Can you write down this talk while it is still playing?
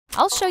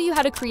I'll show you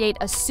how to create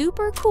a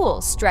super cool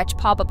stretch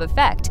pop-up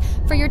effect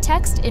for your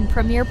text in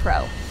Premiere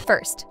Pro.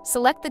 First,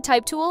 select the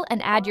Type tool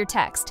and add your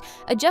text.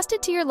 Adjust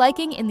it to your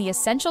liking in the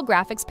Essential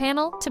Graphics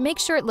panel to make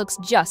sure it looks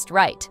just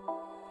right.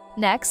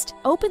 Next,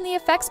 open the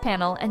Effects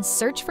panel and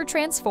search for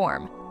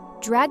Transform.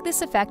 Drag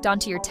this effect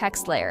onto your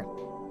text layer.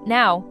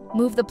 Now,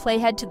 move the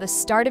playhead to the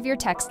start of your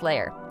text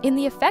layer. In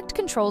the Effect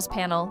Controls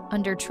panel,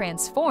 under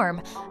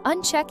Transform,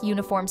 uncheck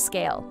Uniform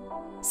Scale.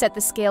 Set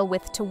the scale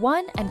width to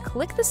 1 and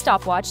click the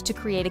stopwatch to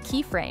create a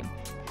keyframe.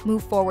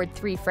 Move forward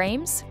 3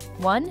 frames,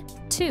 1,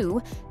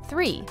 2,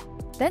 3.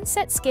 Then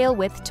set scale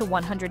width to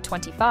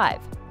 125.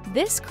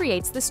 This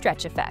creates the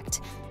stretch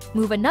effect.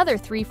 Move another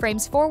 3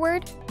 frames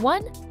forward,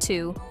 1,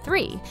 2,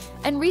 3,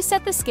 and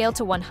reset the scale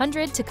to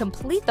 100 to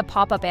complete the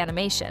pop-up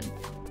animation.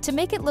 To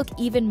make it look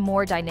even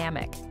more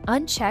dynamic,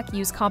 uncheck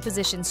Use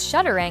Composition's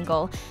Shutter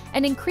Angle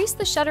and increase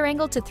the shutter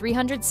angle to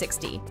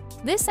 360.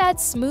 This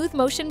adds smooth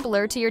motion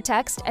blur to your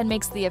text and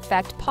makes the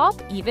effect pop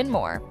even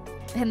more.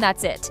 And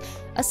that's it.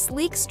 A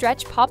sleek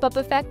stretch pop-up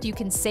effect you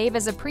can save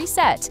as a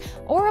preset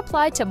or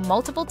apply to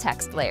multiple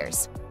text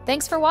layers.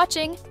 Thanks for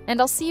watching, and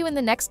I'll see you in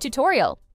the next tutorial.